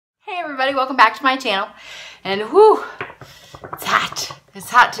everybody, welcome back to my channel. And whoo, it's hot. It's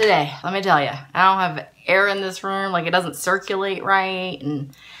hot today, let me tell you. I don't have air in this room, like it doesn't circulate right,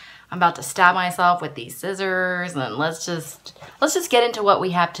 and I'm about to stab myself with these scissors, and let's just get into what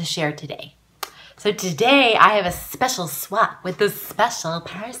we have to share today. So today I have a special swap with this special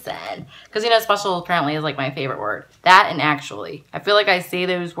person. Because you know, special apparently is like my favorite word. That and actually. I feel like I say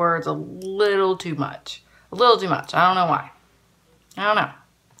those words a little too much. A little too much. I don't know why. I don't know.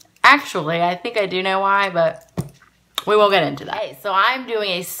 Actually, I think I do know why, but we won't get into that. Okay, so I'm doing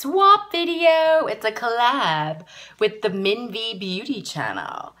a swap video. It's a collab with the Minvy Beauty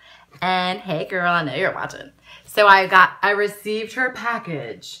channel. And hey girl, I know you're watching. So I received her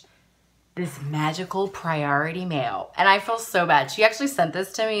package. This magical priority mail. And I feel so bad. She actually sent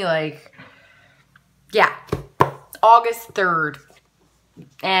this to me like, yeah, August 3rd.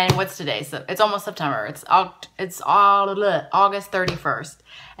 And what's today? So it's almost September. It's August 31st.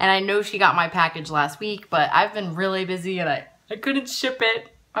 And I know she got my package last week, but I've been really busy and I couldn't ship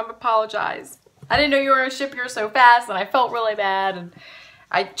it. I apologize. I didn't know you were going to ship yours so fast and I felt really bad. And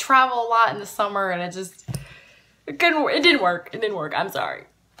I travel a lot in the summer and it didn't work. It didn't work. I'm sorry.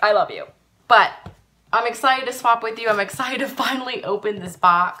 I love you. But I'm excited to swap with you. I'm excited to finally open this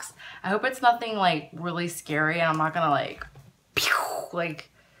box. I hope it's nothing like really scary and I'm not gonna like, pew,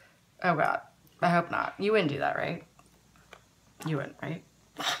 like, oh God, I hope not. You wouldn't do that, right? You wouldn't, right?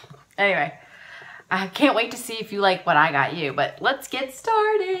 Anyway, I can't wait to see if you like what I got you, but let's get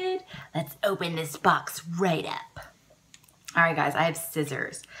started. Let's open this box right up. All right, guys, I have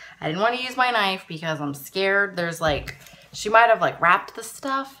scissors. I didn't want to use my knife because I'm scared. There's like, she might have like wrapped the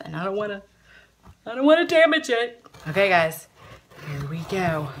stuff and I don't want to damage it. Okay, guys, here we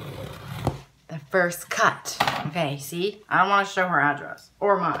go. The first cut. Okay, see? I don't want to show her address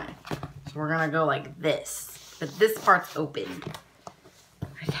or mine. So we're going to go like this. But this part's open.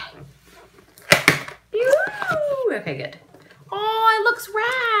 Okay. Ew. Okay, good. Oh, it looks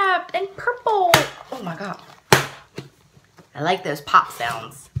wrapped and purple. Oh my God. I like those pop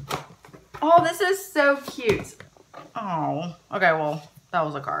sounds. Oh, this is so cute. Oh, okay, well, that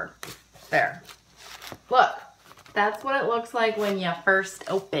was a card. There. Look, that's what it looks like when you first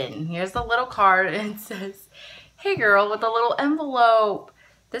open. Here's the little card and it says, hey girl, with a little envelope.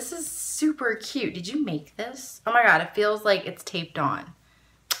 This is super cute. Did you make this? Oh my God, it feels like it's taped on.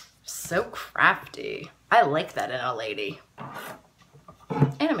 So crafty. I like that in a lady.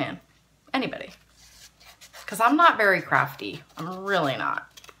 And a man. Anybody. Because I'm not very crafty. I'm really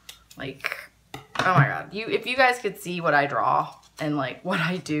not. Like, oh my God. If you guys could see what I draw and like what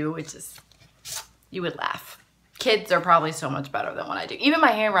I do, it's just, you would laugh. Kids are probably so much better than what I do. Even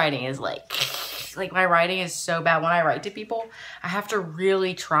my handwriting is like my writing is so bad. When I write to people, I have to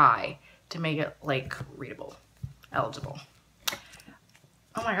really try to make it like readable, eligible.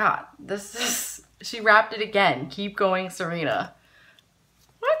 Oh my God, she wrapped it again. Keep going, Serena.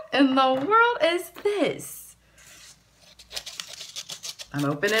 What in the world is this? I'm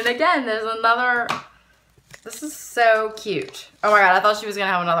opening again. There's another. This is so cute. Oh my God, I thought she was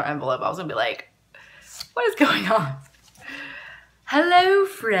gonna have another envelope. I was gonna be like, what is going on? Hello,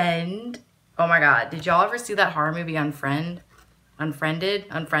 friend. Oh my God, did y'all ever see that horror movie Unfriended?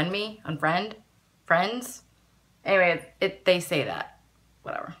 Unfriend Me? Unfriend? Friends? Anyway, they say that.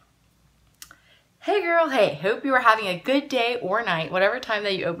 Whatever. Hey girl, hey, hope you are having a good day or night, whatever time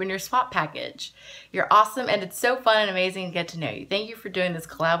that you open your swap package. You're awesome and it's so fun and amazing to get to know you. Thank you for doing this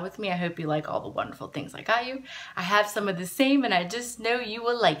collab with me. I hope you like all the wonderful things I got you. I have some of the same and I just know you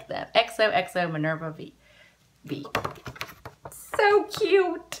will like them. XOXO Minerva V. So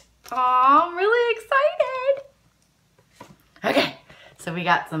cute. Aw, I'm really excited. Okay, so we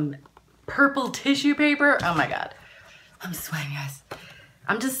got some purple tissue paper. Oh my God. I'm sweating, guys.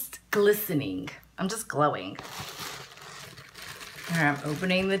 I'm just glistening. I'm just glowing. All right, I'm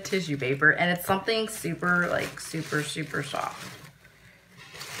opening the tissue paper and it's something super, like super soft.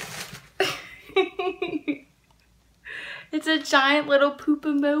 It's a giant little poop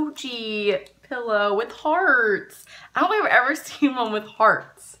emoji pillow with hearts. I don't think I've ever seen one with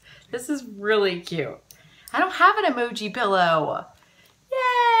hearts. This is really cute. I don't have an emoji pillow.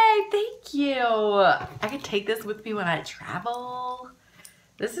 Yay, thank you. I can take this with me when I travel.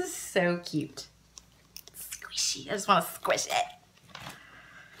 This is so cute. Squishy. I just want to squish it.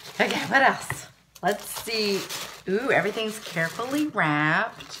 Okay, what else? Let's see. Ooh, everything's carefully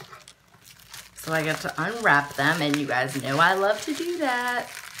wrapped. So I get to unwrap them, and you guys know I love to do that.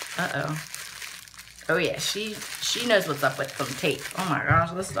 Uh-oh. Oh yeah, she knows what's up with some tape. Oh my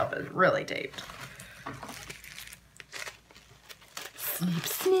gosh, this stuff is really taped. Snip,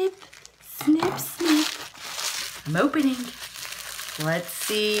 snip, snip, snip. I'm opening. Let's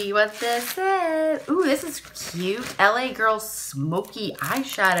see what this is. Ooh, this is cute. LA Girl Smoky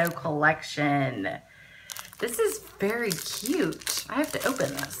Eyeshadow Collection. This is very cute. I have to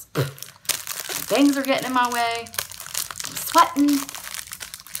open this. Bangs are getting in my way. I'm sweating.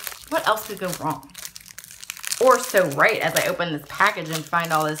 What else could go wrong? Or so right as I open this package and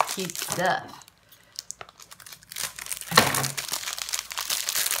find all this cute stuff.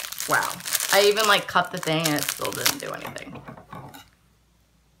 Wow. I even like cut the thing and it still didn't do anything.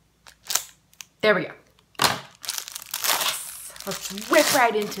 There we go. Yes. Let's whip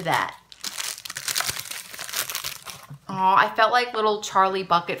right into that. Oh, I felt like little Charlie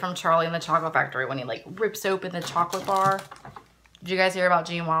Bucket from Charlie and the Chocolate Factory when he like rips open the chocolate bar. Did you guys hear about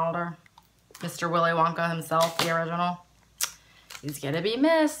Gene Wilder? Mr. Willy Wonka himself, the original. He's gonna be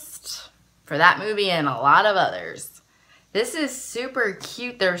missed for that movie and a lot of others. This is super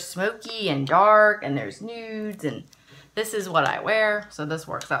cute. They're smoky and dark and there's nudes and this is what I wear. So this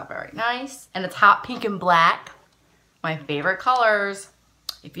works out very nice. And it's hot pink and black. My favorite colors.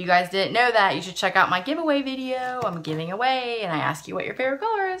 If you guys didn't know that, you should check out my giveaway video. I'm giving away and I ask you what your favorite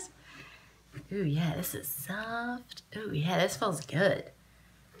color is. Ooh, yeah, this is soft. Ooh, yeah, this feels good.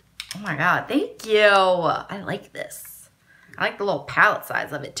 Oh my God, thank you. I like this. I like the little palette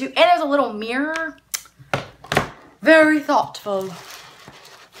size of it too. And there's a little mirror. Very thoughtful.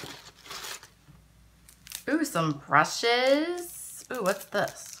 Ooh, some brushes. Ooh, what's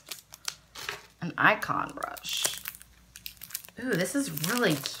this? An icon brush. Ooh, this is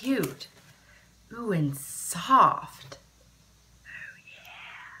really cute. Ooh, and soft. Oh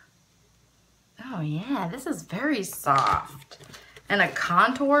yeah. Oh yeah, this is very soft. And a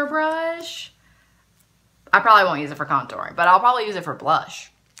contour brush. I probably won't use it for contouring, but I'll probably use it for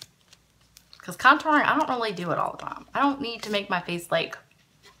blush. Because contouring, I don't really do it all the time. I don't need to make my face like,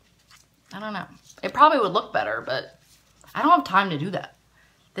 I don't know. It probably would look better, but I don't have time to do that.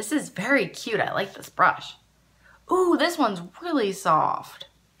 This is very cute. I like this brush. Ooh, this one's really soft.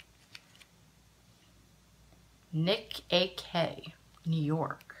 Nick A.K., New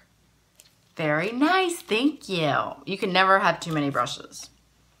York. Very nice, thank you. You can never have too many brushes.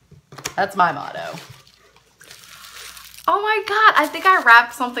 That's my motto. Oh my God, I think I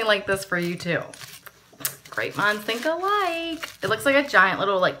wrapped something like this for you too. Great minds think alike. It looks like a giant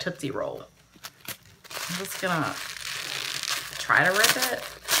little like Tootsie Roll. I'm just gonna try to rip it.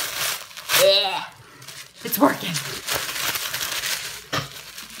 Yeah, it's working.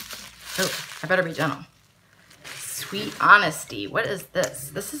 Oh, I better be gentle. Sweet Honesty. What is this?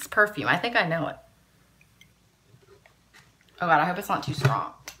 This is perfume. I think I know it. Oh God, I hope it's not too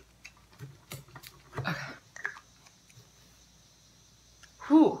strong. Okay.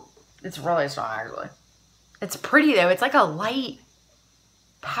 Whew. It's really strong actually. It's pretty though. It's like a light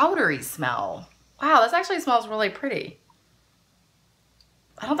powdery smell. Wow, this actually smells really pretty.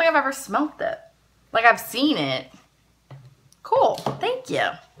 I don't think I've ever smelled it. Like I've seen it. Cool, thank you.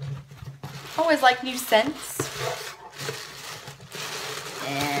 Always like new scents.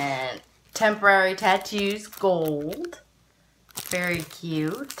 And Temporary Tattoos Gold. Very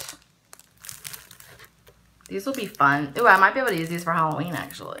cute. These will be fun. Ooh, I might be able to use these for Halloween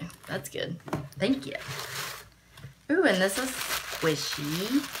actually. That's good. Thank you. Ooh, and this is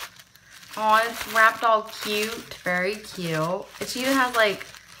squishy. Oh, it's wrapped all cute. Very cute. It even has like,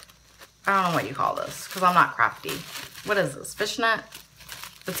 I don't know what you call this because I'm not crafty. What is this? Fishnet?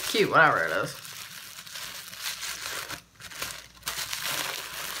 It's cute, whatever it is.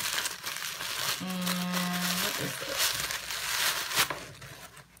 And what is this?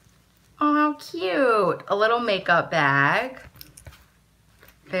 Oh, how cute. A little makeup bag.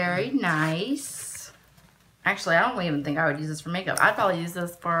 Very nice. Actually, I don't even think I would use this for makeup. I'd probably use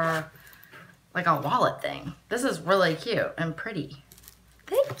this for like a wallet thing. This is really cute and pretty.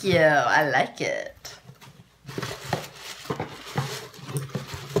 Thank you. I like it.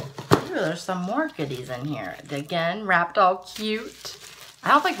 Ooh, there's some more goodies in here. Again, wrapped all cute. I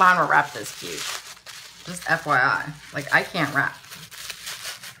don't think mine were wrapped this cute. Just FYI. Like, I can't wrap.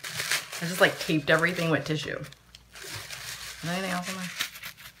 I just like taped everything with tissue. Is there anything else in there?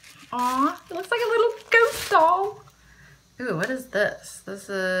 Aw, it looks like a little ghost doll. Ooh, what is this? This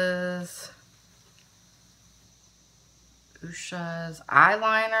is Usha's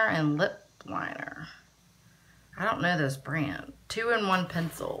eyeliner and lip liner. I don't know this brand. 2-in-1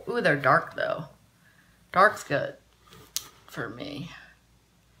 pencil. Ooh, they're dark though. Dark's good for me.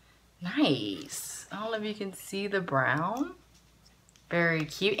 Nice. I don't know if you can see the brown. Very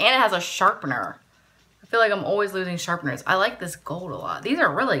cute. And it has a sharpener. I feel like I'm always losing sharpeners. I like this gold a lot. These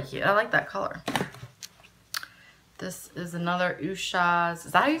are really cute. I like that color. This is another Usha's.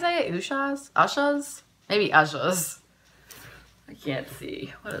 Is that how you say it? Usha's? Usha's? Maybe Usha's. I can't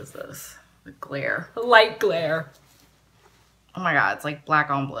see. What is this? The glare. Light glare. Oh my god, it's like black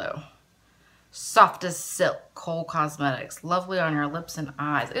on blue. Soft as silk, Kohl Cosmetics. Lovely on your lips and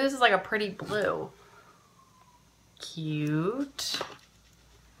eyes. Ooh, this is like a pretty blue. Cute.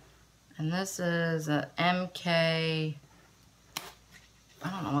 And this is an MK, I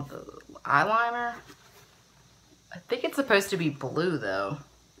don't know what the eyeliner. I think it's supposed to be blue though.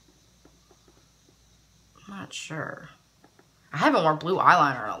 I'm not sure. I haven't worn blue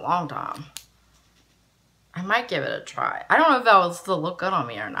eyeliner in a long time. I might give it a try. I don't know if that will still look good on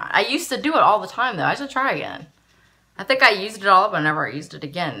me or not. I used to do it all the time though. I should try again. I think I used it all up, but I never used it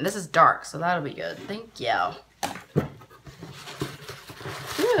again. This is dark, so that'll be good. Thank you.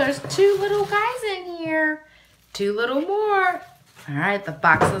 Ooh, there's 2 little guys in here. 2 little more. All right, the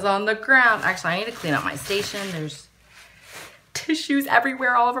box is on the ground. Actually, I need to clean up my station. There's tissues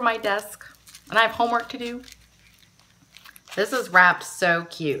everywhere all over my desk. And I have homework to do. This is wrapped so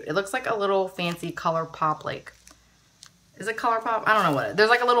cute. It looks like a little fancy ColourPop, like, is it ColourPop? I don't know what it is. There's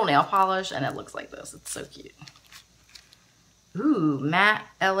like a little nail polish and it looks like this. It's so cute. Ooh, matte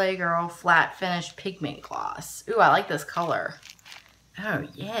LA Girl flat finish pigment gloss. Ooh, I like this color. Oh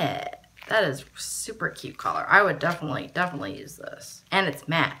yeah, that is super cute color. I would definitely use this. And it's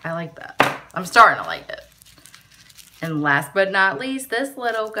matte, I like that. I'm starting to like it. And last but not least, this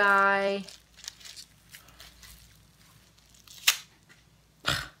little guy.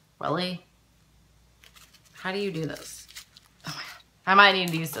 Really? How do you do this? Oh my God. I might need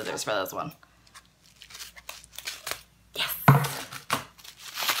to use scissors for this one. Yes!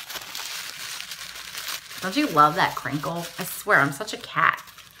 Don't you love that crinkle? I swear, I'm such a cat.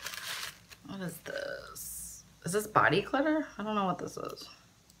 What is this? Is this body glitter? I don't know what this is.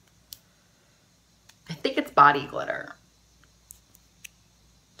 I think it's body glitter.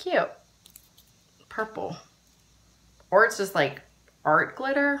 Cute. Purple. Or it's just like art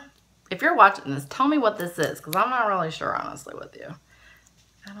glitter. If you're watching this, tell me what this is, because I'm not really sure, honestly, with you.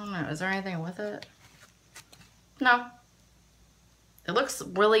 I don't know. Is there anything with it? No. It looks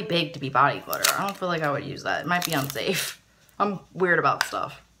really big to be body glitter. I don't feel like I would use that. It might be unsafe. I'm weird about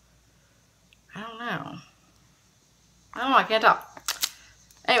stuff. I don't know. I can't tell.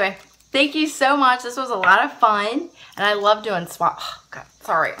 Anyway, thank you so much. This was a lot of fun. And I love doing swap. Oh, God,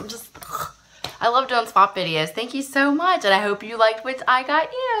 sorry. I love doing swap videos. Thank you so much. And I hope you liked what I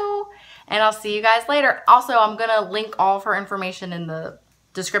got you. And I'll see you guys later. Also, I'm going to link all of her information in the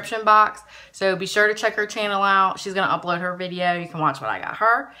description box. So be sure to check her channel out. She's going to upload her video. You can watch what I got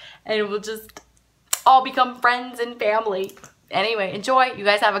her. And we'll just all become friends and family. Anyway, enjoy. You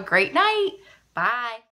guys have a great night. Bye.